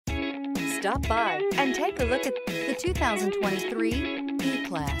Stop by and take a look at the 2023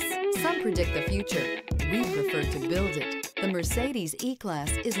 E-Class. Some predict the future. We prefer to build it. The Mercedes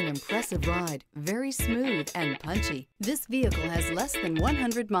E-Class is an impressive ride, very smooth and punchy. This vehicle has less than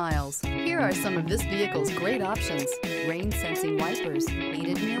 100 miles. Here are some of this vehicle's great options: rain-sensing wipers,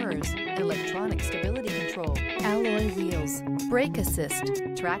 heated mirrors, electronic stability control, alloy wheels, brake assist,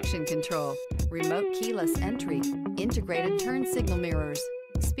 traction control, remote keyless entry, integrated turn signal mirrors,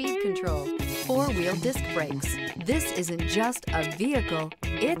 speed control, four-wheel disc brakes. This isn't just a vehicle,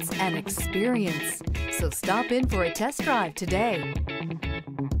 it's an experience. So stop in for a test drive today.